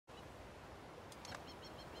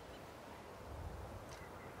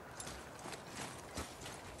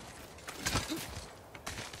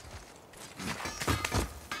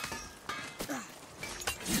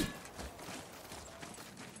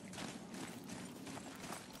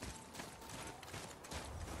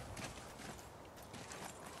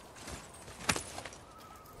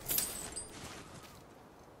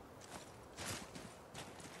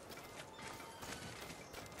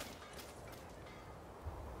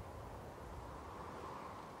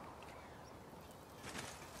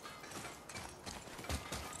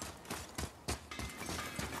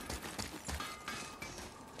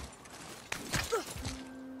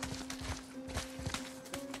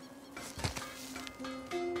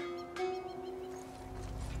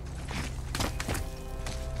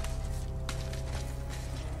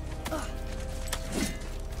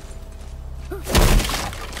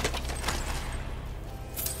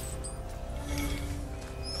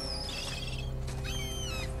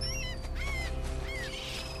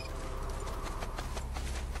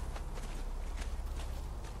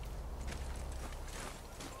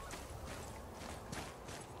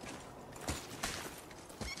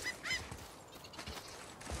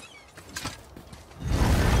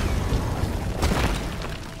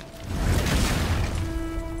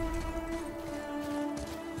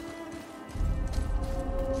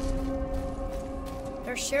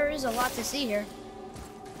Sure is a lot to see here.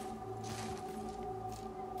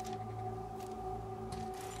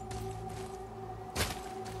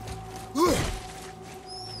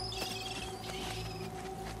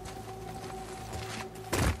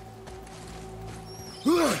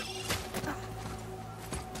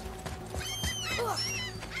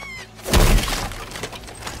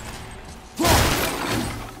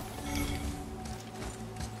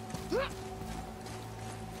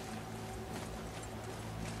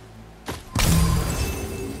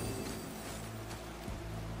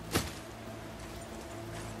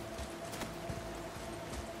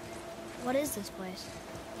 What is this place?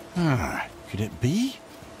 Could it be?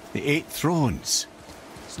 The Eight Thrones.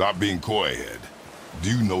 Stop being coy-head. Do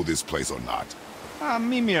you know this place or not?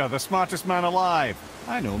 Mimir, the smartest man alive.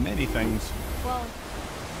 I know many things. Well,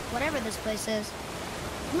 whatever this place is,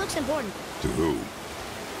 it looks important. To who?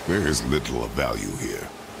 There is little of value here.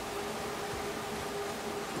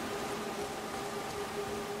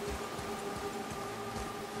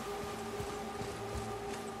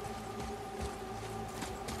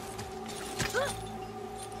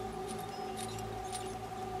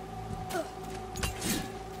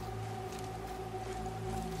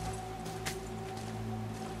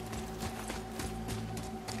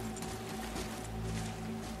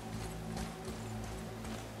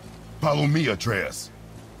 Follow me, Atreus.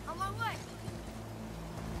 On my way.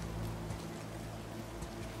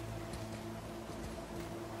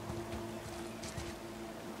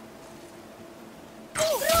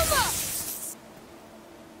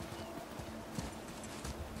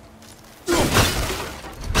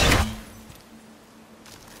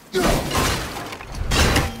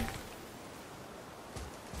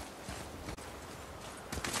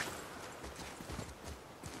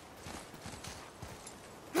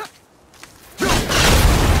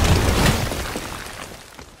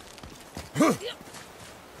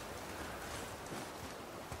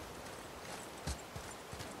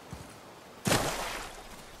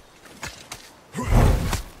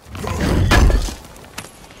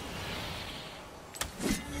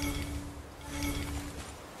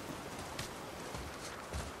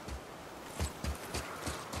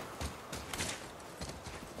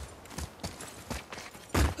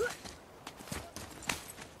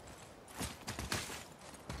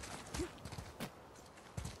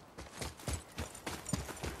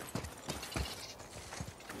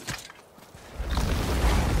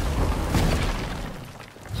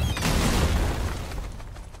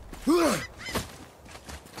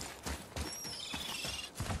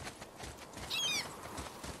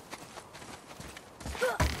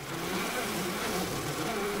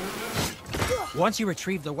 Once you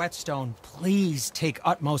retrieve the whetstone, please take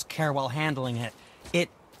utmost care while handling it. It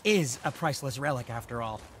is a priceless relic, after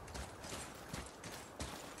all.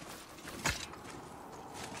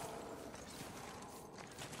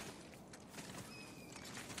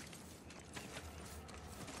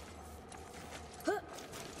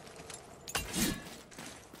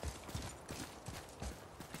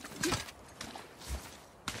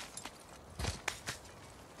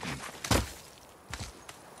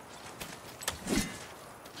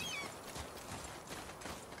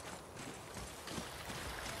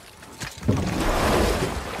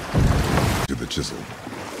 Chisel.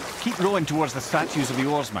 Keep rowing towards the statues of the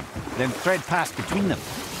oarsmen, then thread past between them.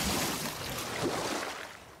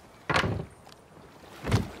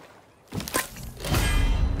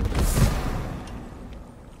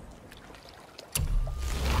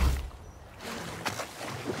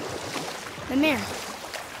 Mimir,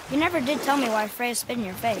 you never did tell me why Freya spit in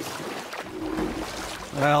your face.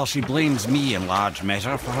 Well, she blames me in large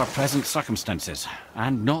measure for her present circumstances,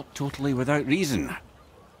 and not totally without reason.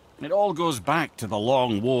 It all goes back to the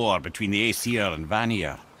long war between the Aesir and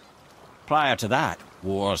Vanir. Prior to that,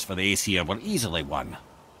 wars for the Aesir were easily won,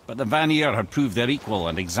 but the Vanir had proved their equal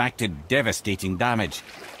and exacted devastating damage.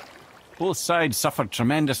 Both sides suffered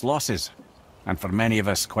tremendous losses, and for many of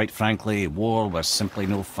us, quite frankly, war was simply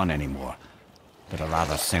no fun anymore, but a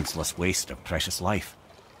rather senseless waste of precious life.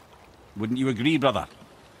 Wouldn't you agree, brother?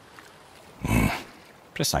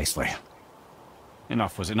 Precisely.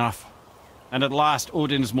 Enough was enough. And at last,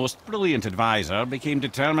 Odin's most brilliant advisor became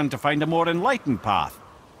determined to find a more enlightened path.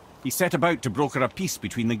 He set about to broker a peace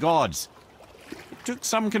between the gods. It took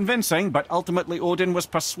some convincing, but ultimately Odin was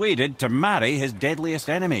persuaded to marry his deadliest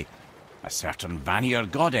enemy, a certain Vanir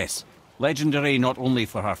goddess, legendary not only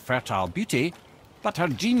for her fertile beauty, but her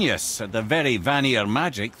genius at the very Vanir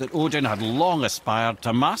magic that Odin had long aspired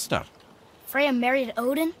to master. Freya married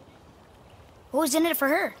Odin? What was in it for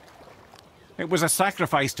her? It was a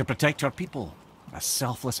sacrifice to protect her people, a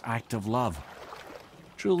selfless act of love.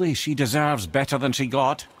 Truly, she deserves better than she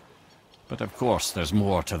got. But of course, there's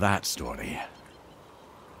more to that story.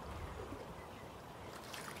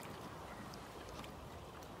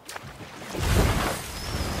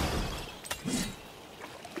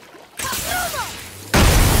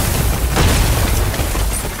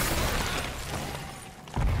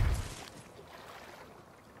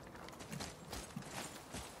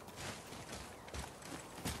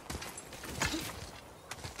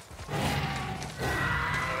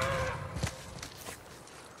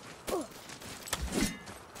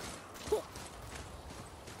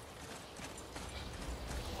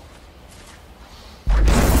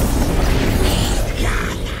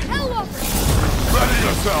 Ready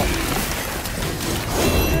yourself!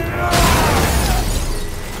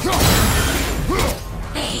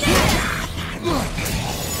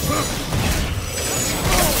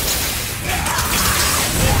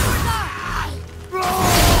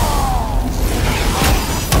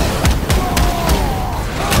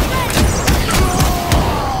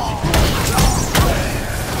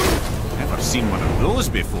 Never seen one of those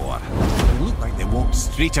before. They look like they walked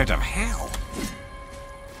straight out of hell.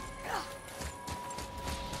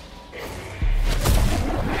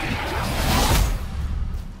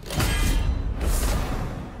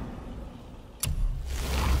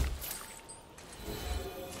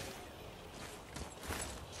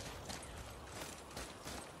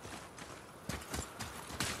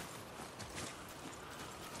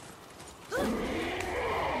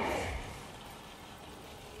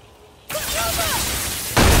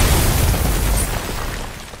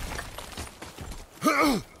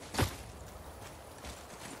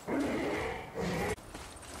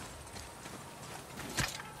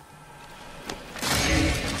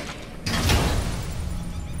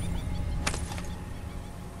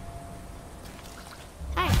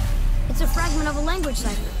 Hey, it's a fragment of a language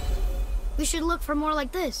cipher. We should look for more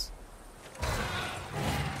like this.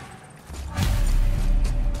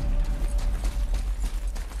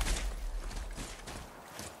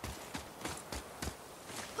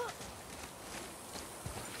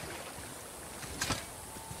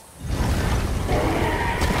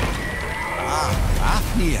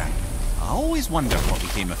 FÁFNIR. I always wondered what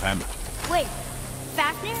became of him. Wait,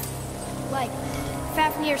 Fafnir? Like,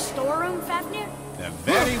 Fafnir's storeroom Fafnir? The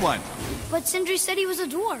very one. But Sindri said he was a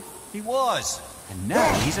dwarf. He was. And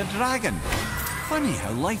now he's a dragon. Funny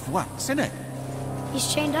how life works, isn't it?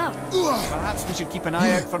 He's chained up. Perhaps we should keep an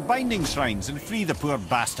eye out for binding shrines and free the poor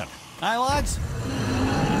bastard. Aye, lads?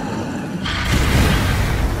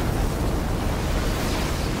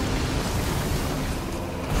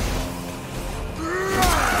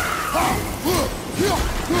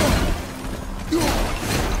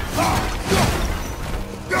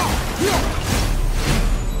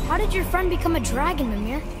 How did your friend become a dragon,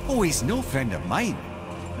 Mimir? Oh, he's no friend of mine.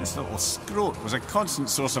 This little scrote was a constant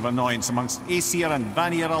source of annoyance amongst Aesir and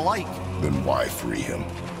Vanir alike. Then why free him?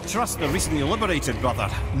 Trust the recently liberated, brother.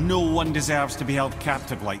 No one deserves to be held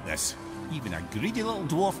captive like this. Even a greedy little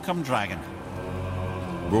dwarf come dragon.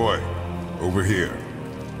 Boy, over here.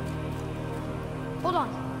 Hold on.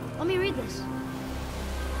 Let me read this.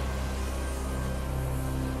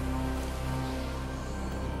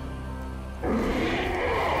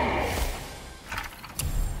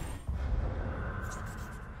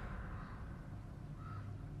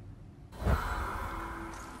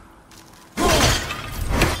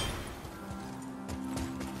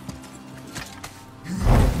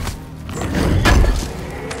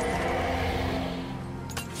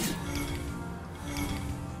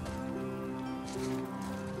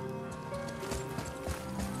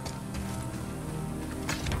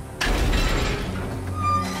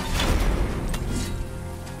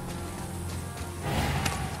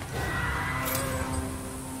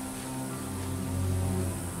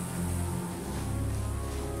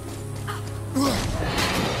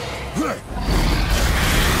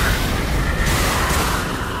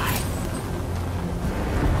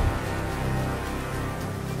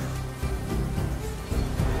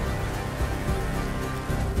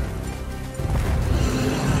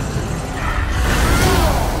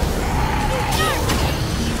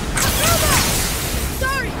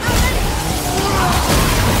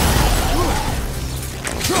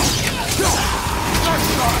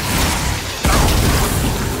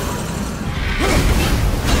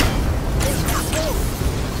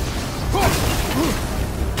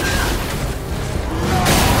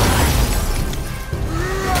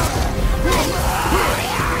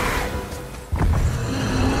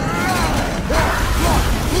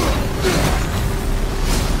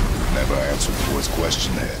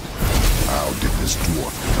 Question, Ed. How did this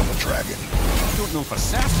dwarf become a dragon? I don't don't know for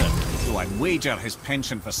certain, though I'd wager his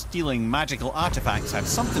penchant for stealing magical artifacts had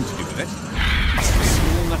something to do with it. Must have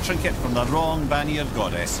stolen a trinket from the wrong Vanir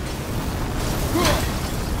goddess.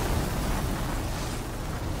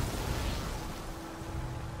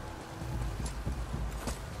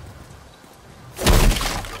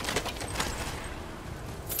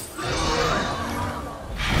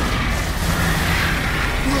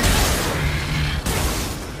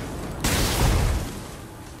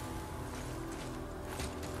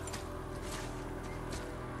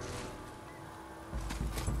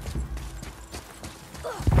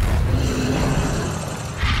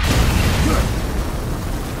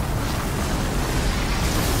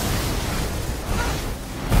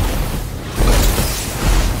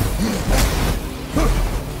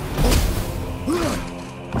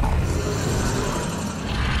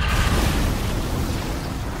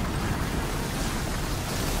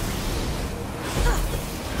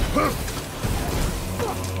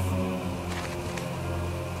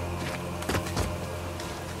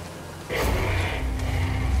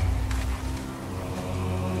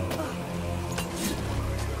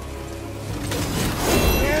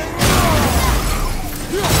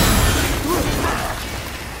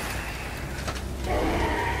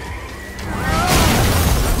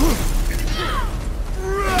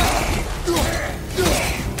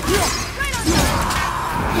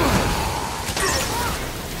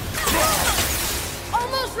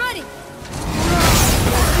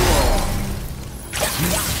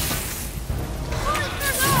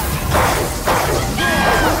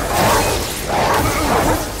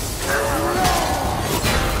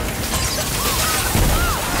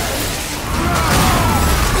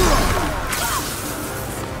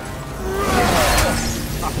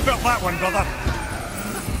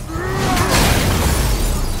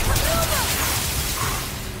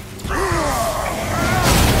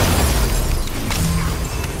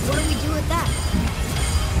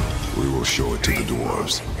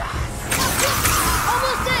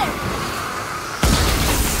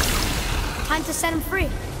 Time to set him free.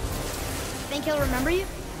 Think he'll remember you?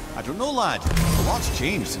 I don't know, lad. A lot's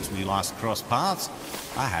changed since we last crossed paths.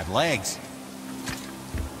 I had legs.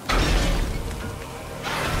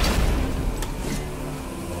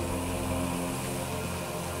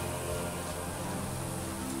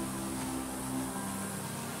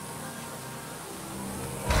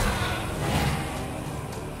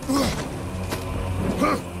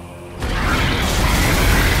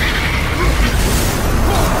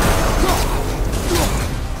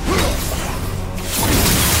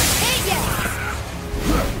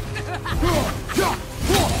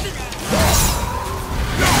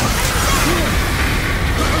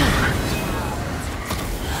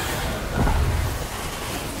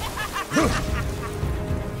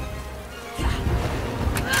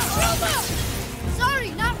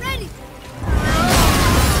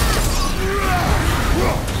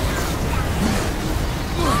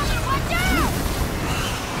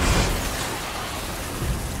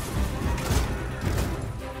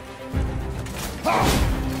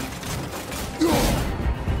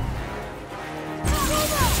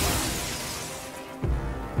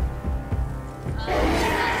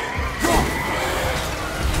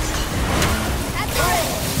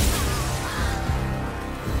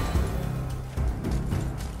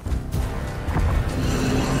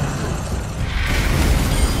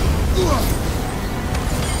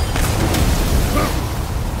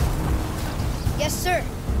 Yes, sir.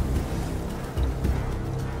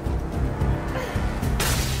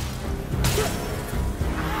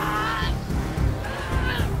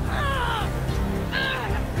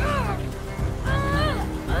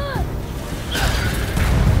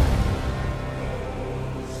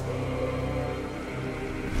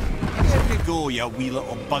 There you go, you wee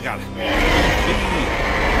little bugger.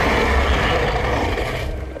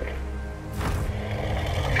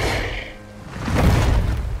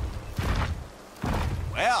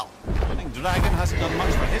 Well, I think Dragon hasn't done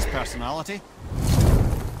much for his personality.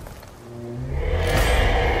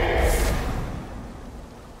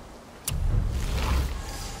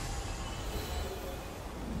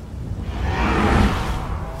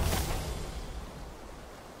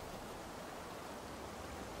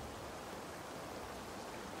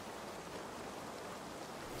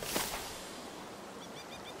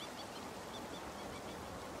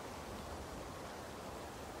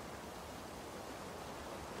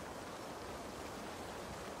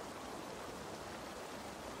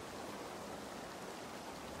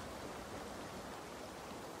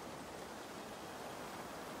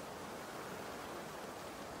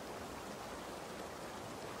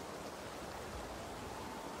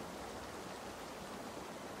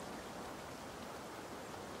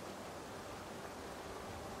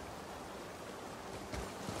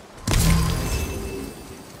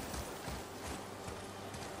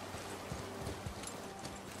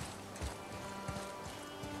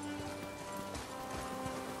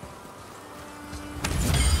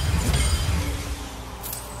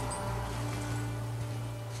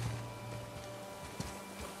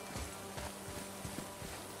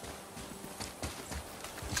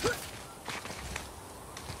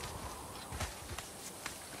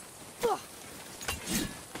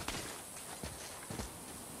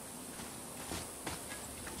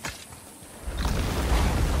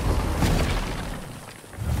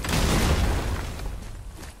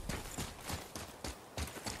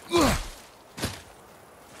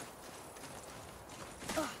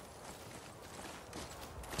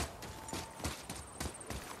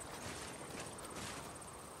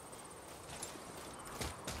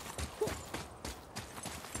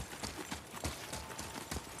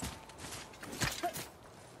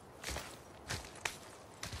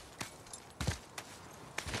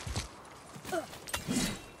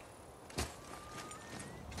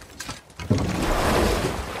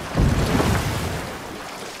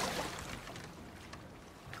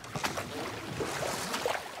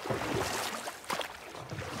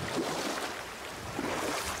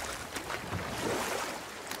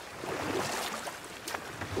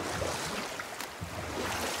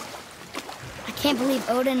 Can't believe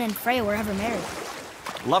Odin and Freya were ever married.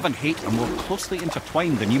 Love and hate are more closely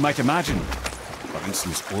intertwined than you might imagine. For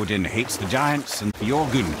instance, Odin hates the giants and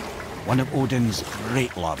Fjorgun, one of Odin's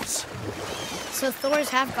great loves. So Thor's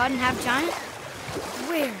half god and half giant?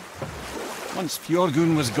 Weird. Once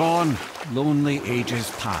Fjorgun was gone, lonely ages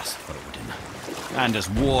passed for Odin. And as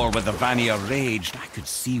war with the Vanir raged, I could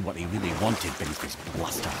see what he really wanted beneath his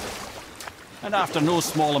bluster. And after no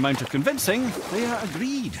small amount of convincing, Freya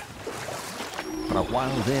agreed. For a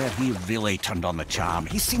while there, he really turned on the charm.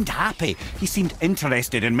 He seemed happy. He seemed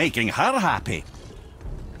interested in making her happy.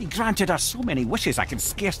 He granted her so many wishes I can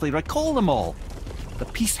scarcely recall them all. The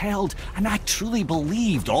peace held, and I truly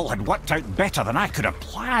believed all had worked out better than I could have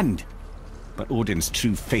planned. But Odin's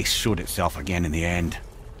true face showed itself again in the end.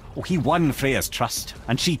 Oh, he won Freya's trust,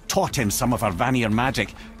 and she taught him some of her Vanir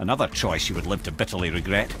magic, another choice she would live to bitterly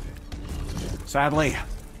regret. Sadly,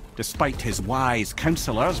 despite his wise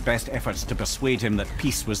counselors' best efforts to persuade him that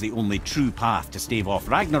peace was the only true path to stave off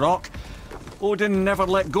Ragnarok, Odin never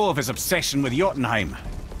let go of his obsession with Jotunheim.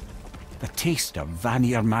 The taste of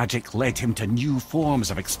Vanir magic led him to new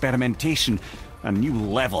forms of experimentation and new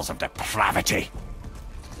levels of depravity.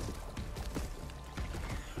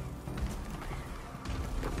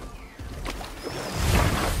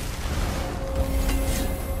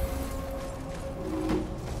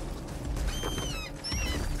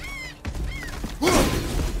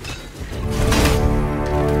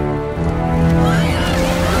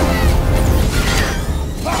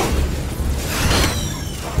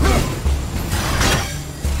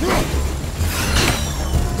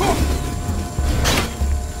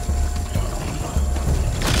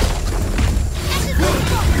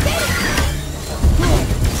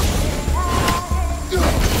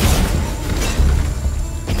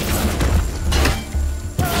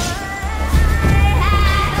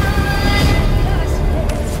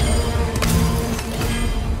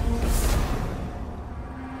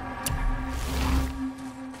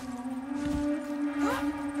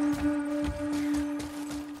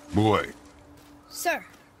 Boy. Sir.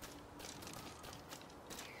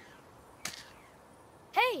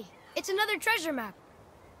 Hey, it's another treasure map.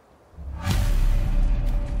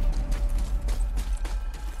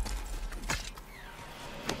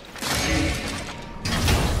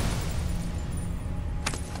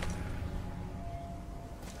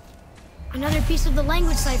 Another piece of the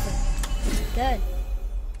language cipher. Good.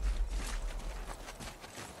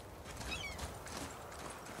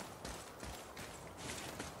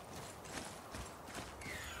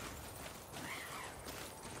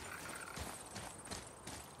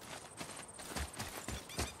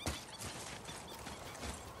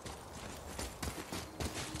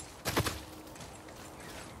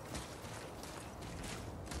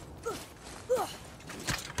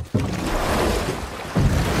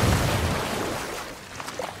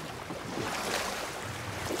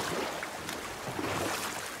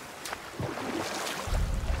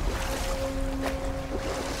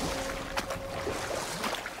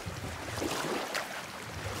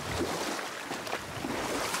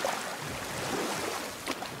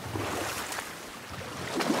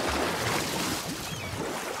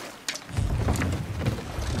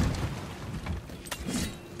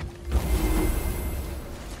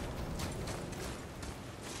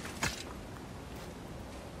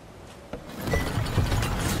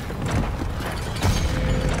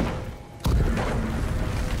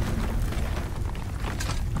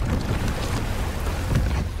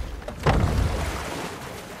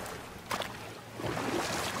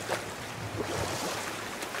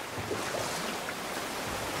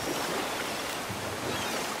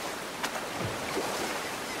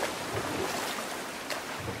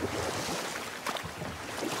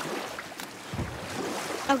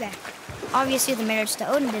 Okay, obviously the marriage to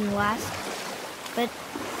Odin didn't last, but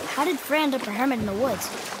how did Freya end up a hermit in the woods?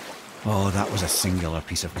 Oh, that was a singular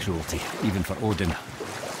piece of cruelty, even for Odin.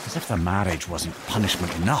 As if the marriage wasn't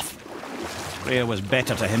punishment enough. Freya was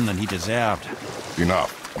better to him than he deserved.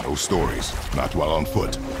 Enough. No stories. Not while on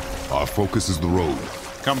foot. Our focus is the road.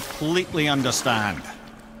 Completely understand.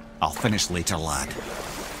 I'll finish later, lad.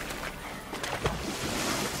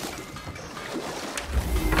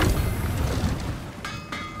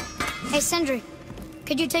 Hey, Sindri,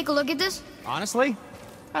 could you take a look at this? Honestly,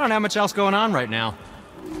 I don't have much else going on right now.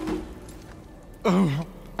 Oh,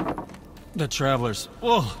 the travelers.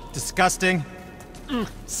 Oh, disgusting.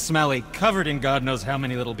 Smelly, covered in God knows how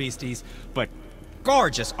many little beasties, but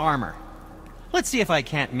gorgeous armor. Let's see if I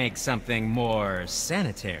can't make something more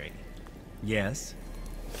sanitary. Yes?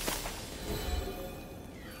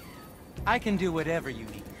 I can do whatever you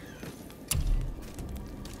need.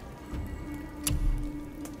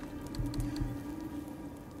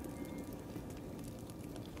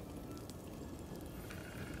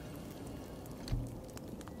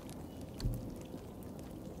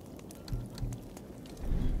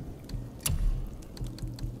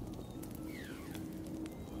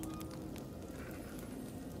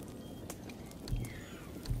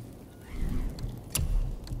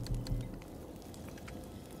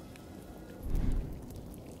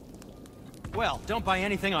 Well, don't buy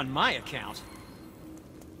anything on my account.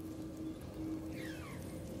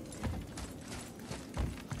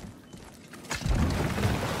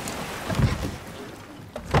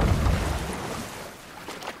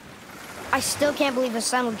 I still can't believe his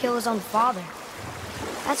son would kill his own father.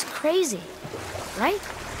 That's crazy, right?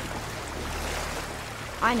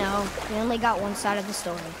 I know, we only got one side of the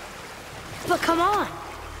story. But come on!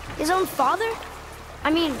 His own father?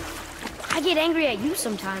 I mean, I get angry at you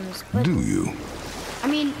sometimes, but... Do you? I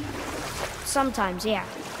mean, sometimes, yeah.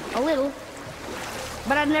 A little.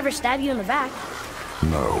 But I'd never stab you in the back.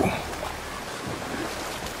 No.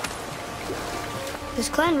 This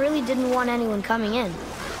clan really didn't want anyone coming in.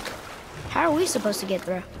 How are we supposed to get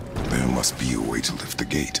through? There must be a way to lift the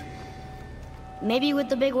gate. Maybe with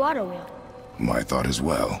the big water wheel. My thought as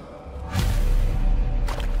well.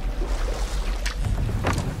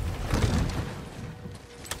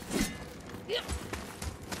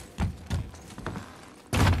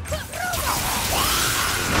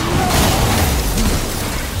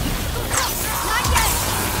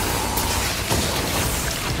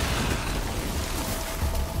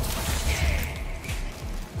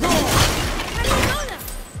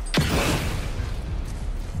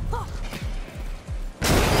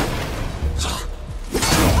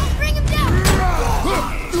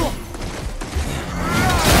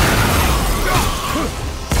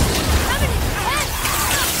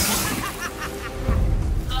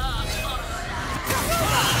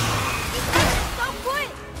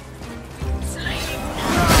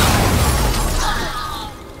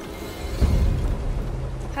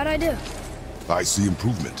 How'd I do? I see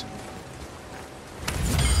improvement.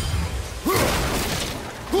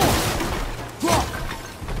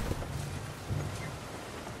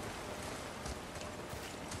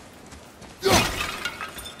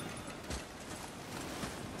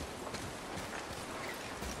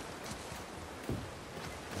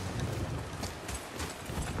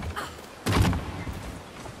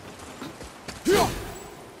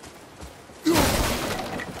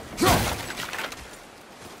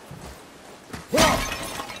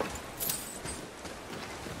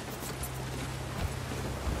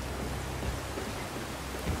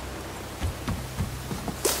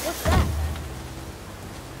 What's that?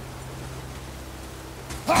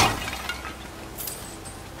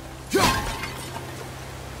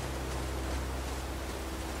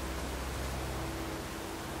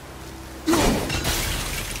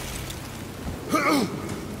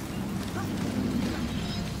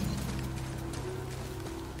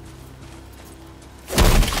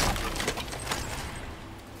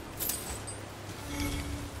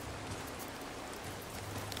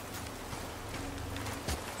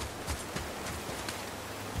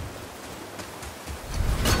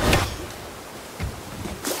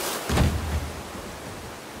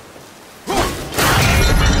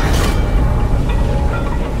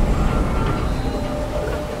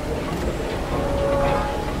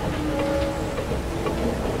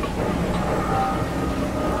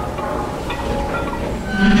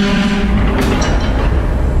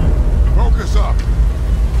 Focus up!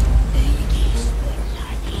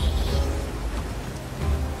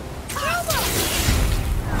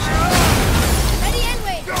 Ready and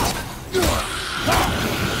wait!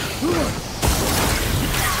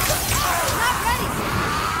 Not ready!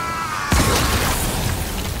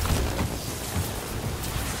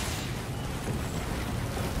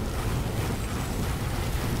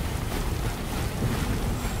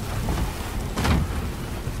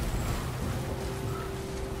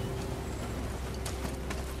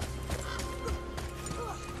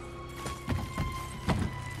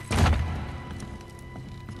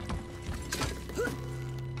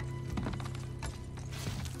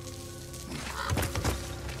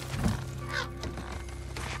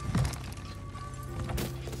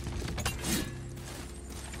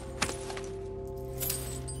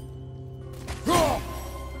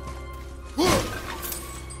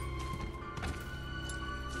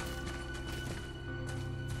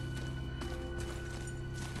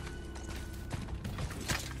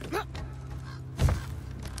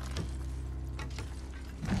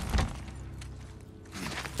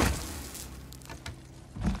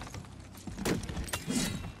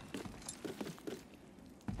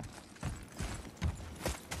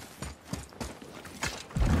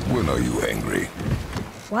 When are you angry?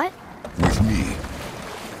 What? With me.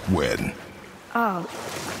 When? Oh,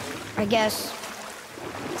 I guess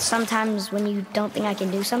sometimes when you don't think I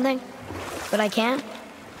can do something, but I can.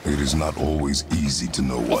 It is not always easy to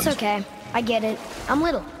know what. It's okay. I get it. I'm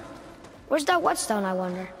little. Where's that whetstone, I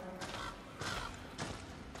wonder?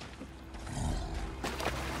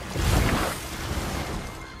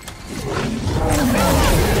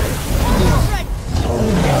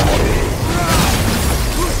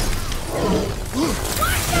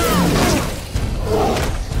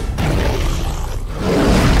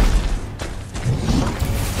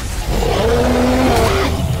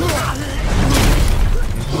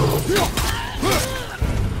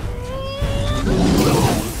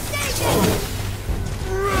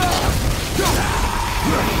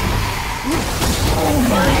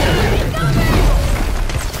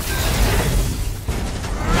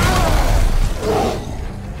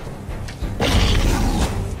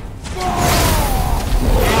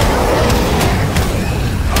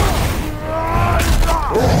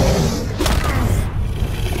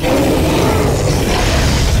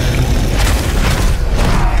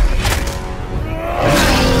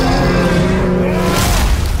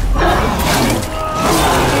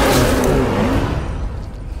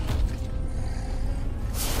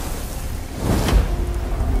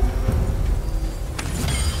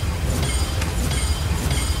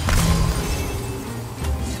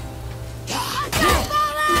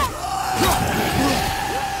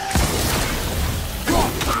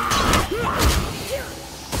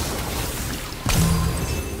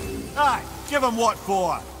 Give him what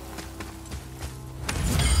for?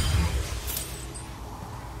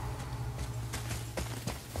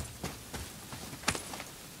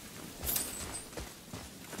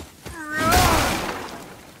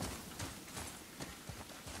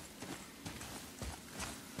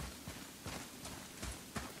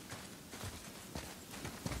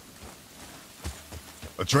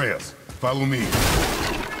 Atreus, follow me.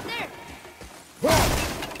 Right there.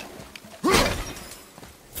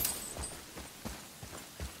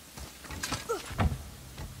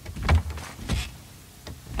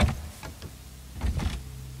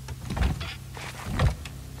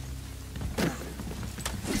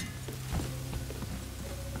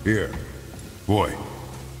 Here. Boy.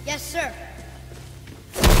 Yes, sir.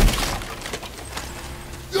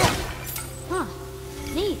 Huh.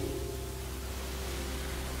 Neat.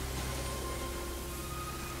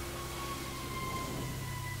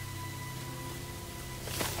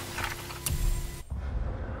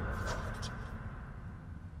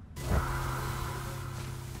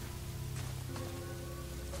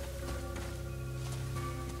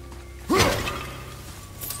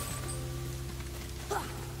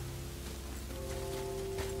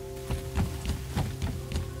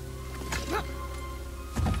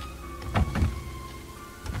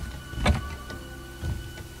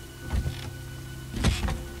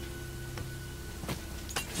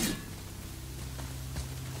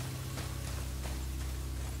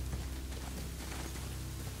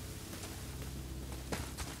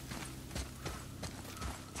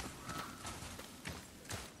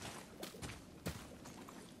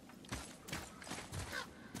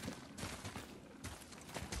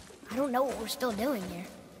 I don't know what we're still doing here.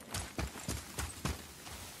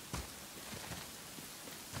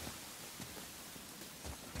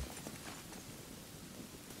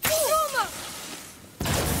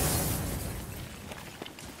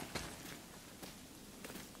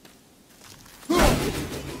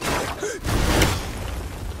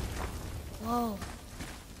 Whoa.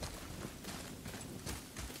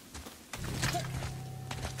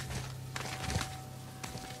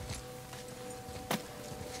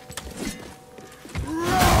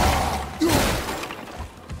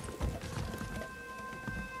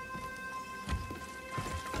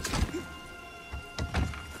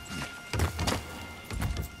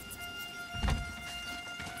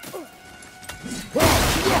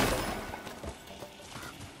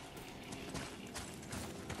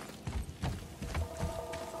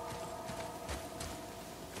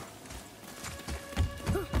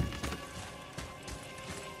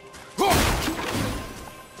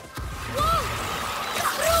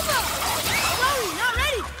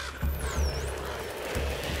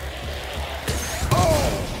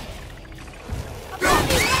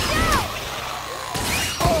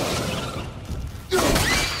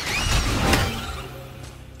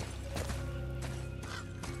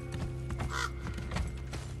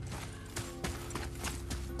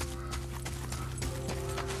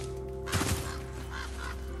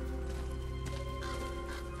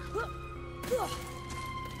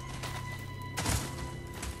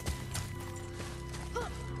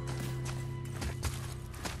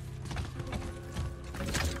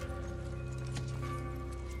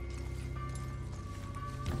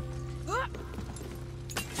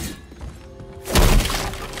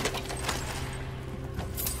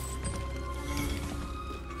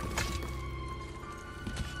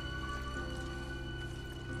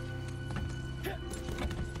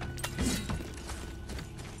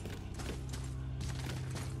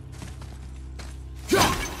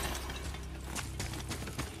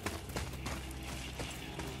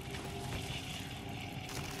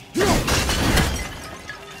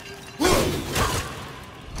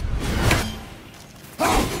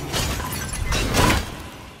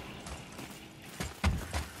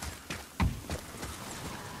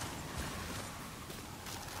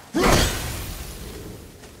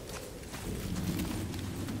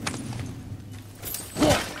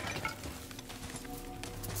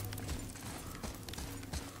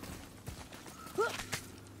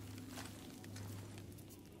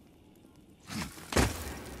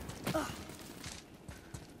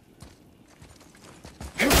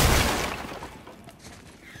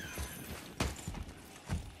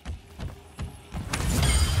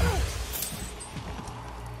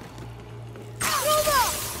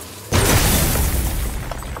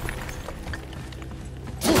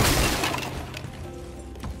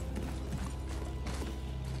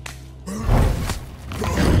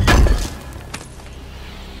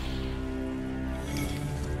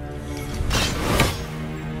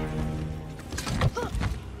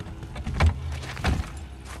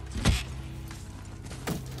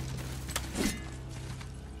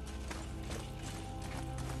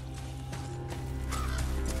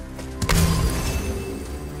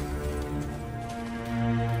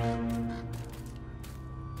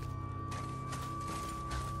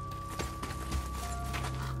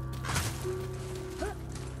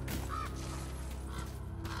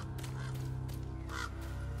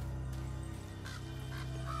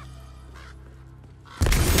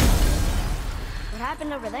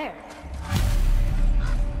 happened over there?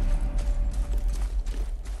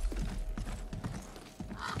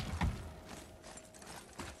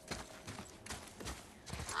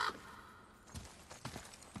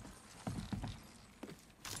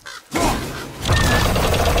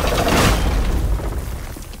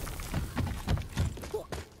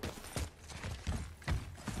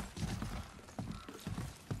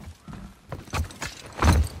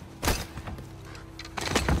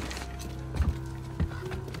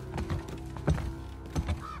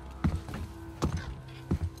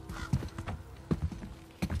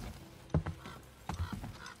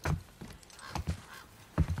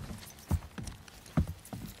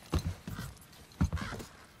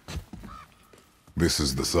 This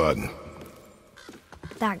is the sun.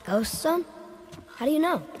 That ghost son? How do you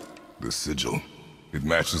know? The sigil. It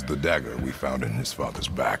matches the dagger we found in his father's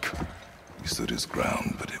back. He stood his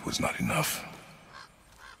ground, but it was not enough.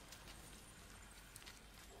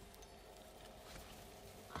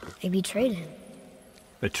 They betrayed him.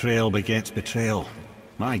 Betrayal begets betrayal.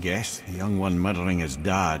 My guess, the young one murdering his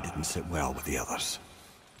dad didn't sit well with the others.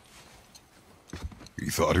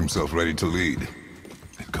 He thought himself ready to lead.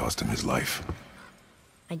 It cost him his life.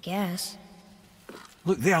 I guess.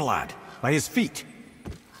 Look there, lad. By his feet.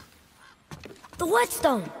 The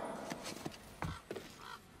whetstone!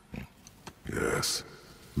 Yes.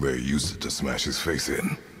 They used it to smash his face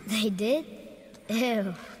in. They did?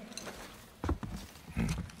 Ew.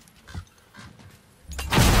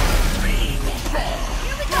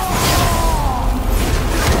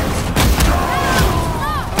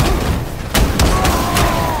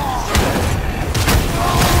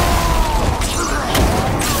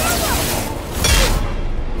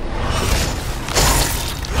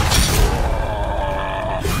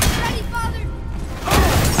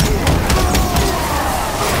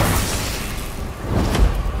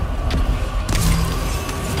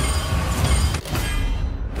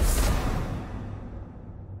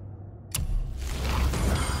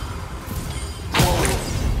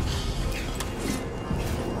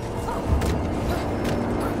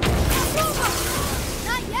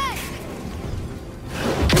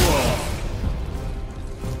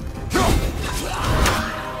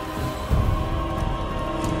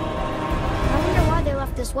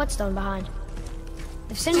 This whetstone behind.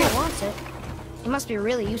 If Sinjin wants it, it must be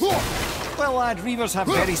really useful. Well, lad, reavers have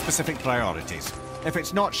very specific priorities. If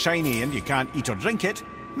it's not shiny and you can't eat or drink it,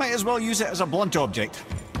 might as well use it as a blunt object.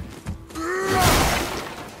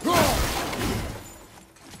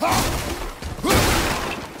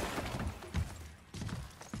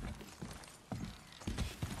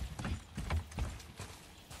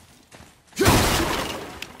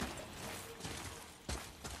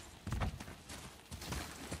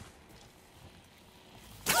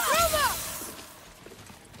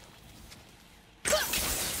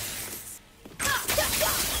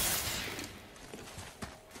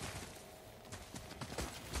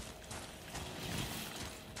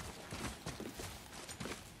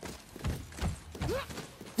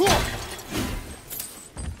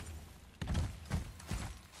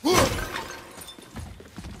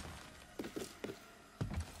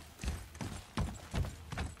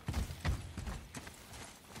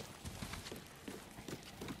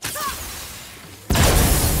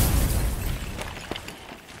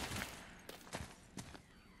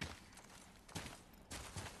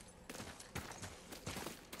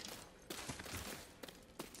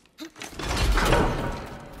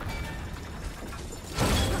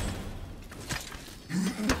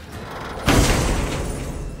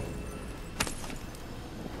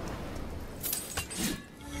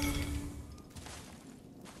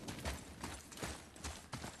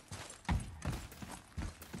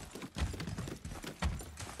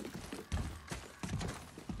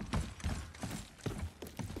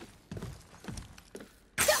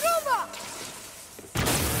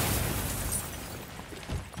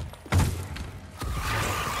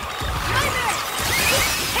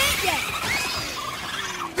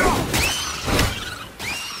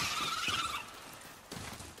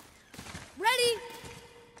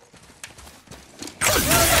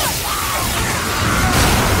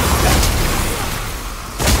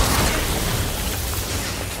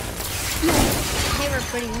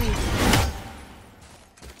 Pretty weak.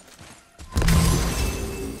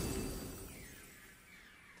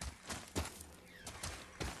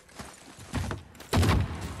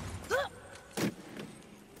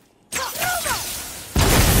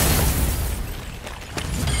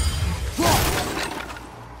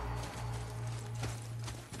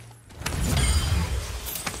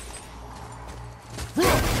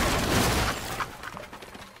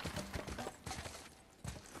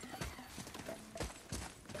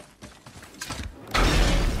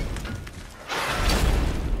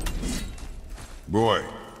 Boy,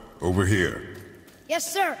 over here.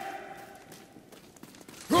 Yes, sir.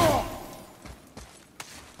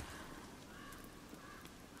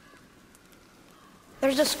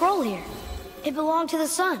 There's a scroll here. It belonged to the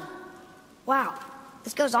sun. Wow,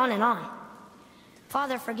 this goes on and on.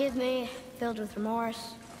 Father, forgive me, filled with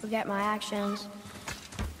remorse, forget my actions.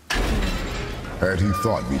 Had he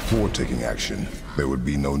thought before taking action, there would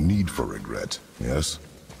be no need for regret, yes?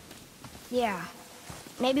 Yeah,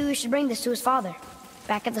 maybe we should bring this to his father,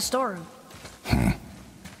 back at the storeroom.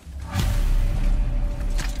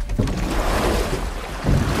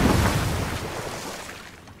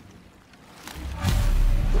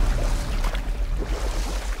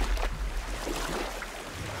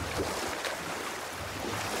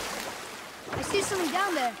 I see something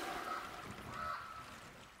down there.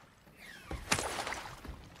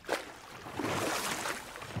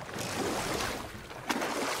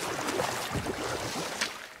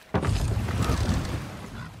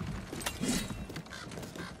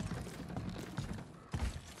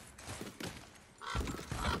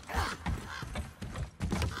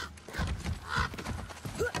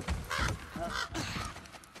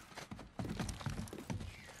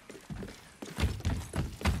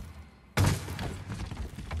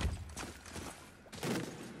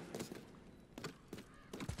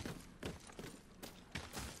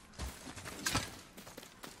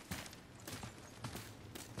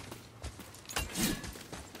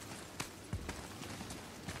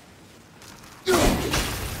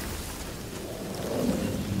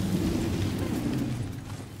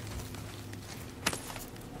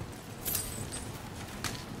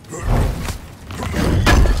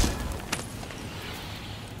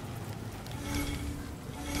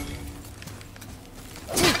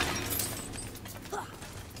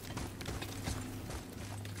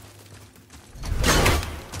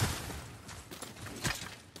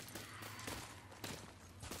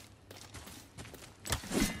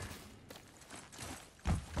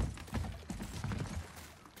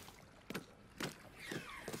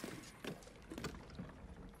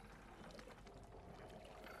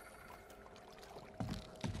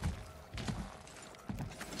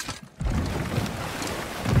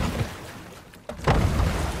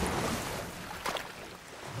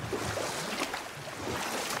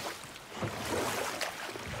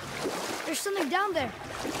 There's something down there.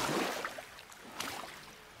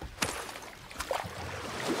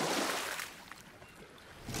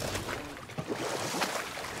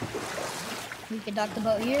 We could dock the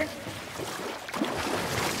boat here.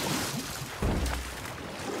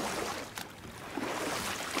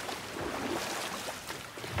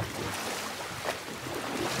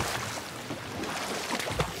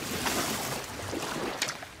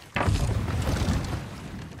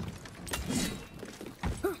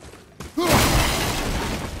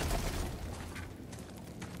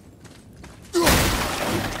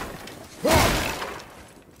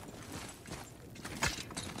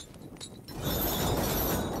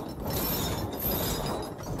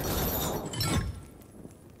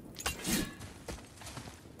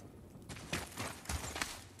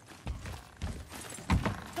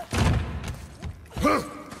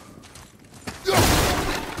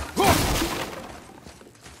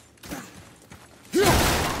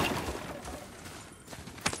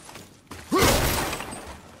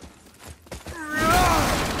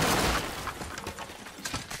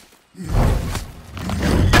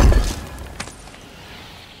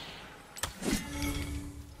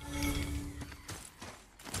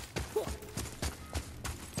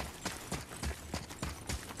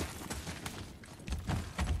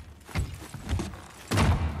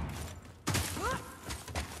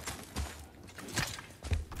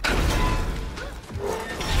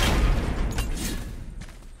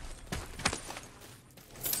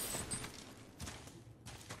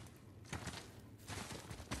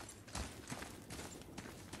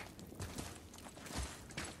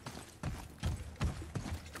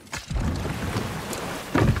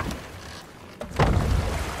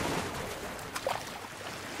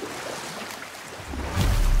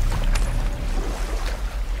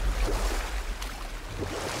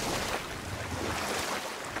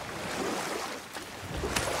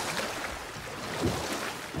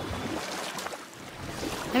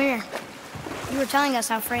 Come here. You were telling us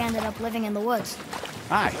how Frey ended up living in the woods.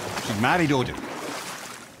 Aye, she married Odin.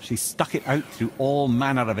 She stuck it out through all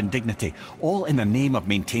manner of indignity, all in the name of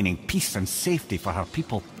maintaining peace and safety for her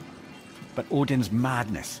people. But Odin's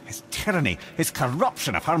madness, his tyranny, his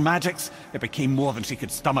corruption of her magics, it became more than she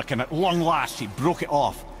could stomach, and at long last she broke it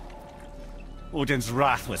off. Odin's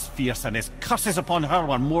wrath was fierce, and his curses upon her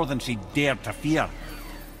were more than she dared to fear.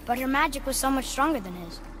 But her magic was so much stronger than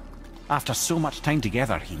his. After so much time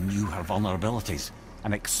together, he knew her vulnerabilities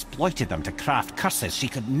and exploited them to craft curses she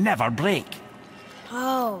could never break.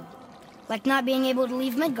 Oh, like not being able to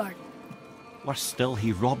leave Midgard. Worse still,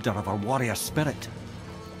 he robbed her of her warrior spirit.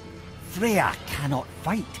 Freya cannot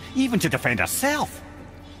fight, even to defend herself.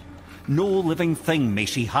 No living thing may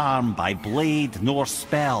she harm by blade nor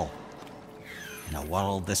spell. In a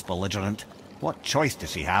world this belligerent, what choice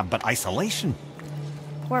does she have but isolation?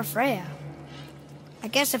 Poor Freya. I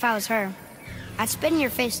guess if I was her, I'd spit in your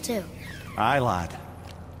face too. Aye, lad.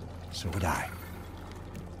 So would I.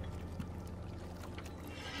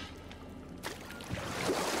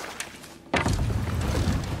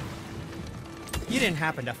 You didn't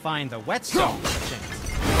happen to find the whetstone, perchance?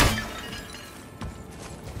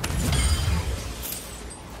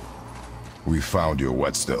 We found your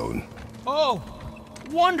whetstone. Oh,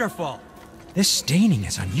 wonderful! This staining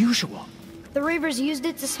is unusual. The Reavers used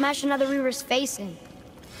it to smash another Reaver's face in.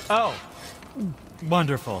 Oh,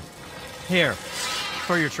 wonderful. Here,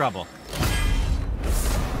 for your trouble.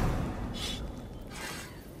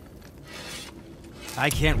 I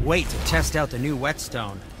can't wait to test out the new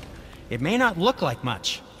whetstone. It may not look like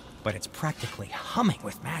much, but it's practically humming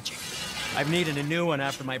with magic. I've needed a new one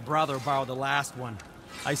after my brother borrowed the last one.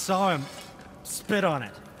 I saw him spit on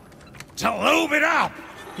it. To lube it up!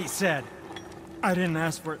 He said. I didn't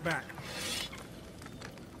ask for it back.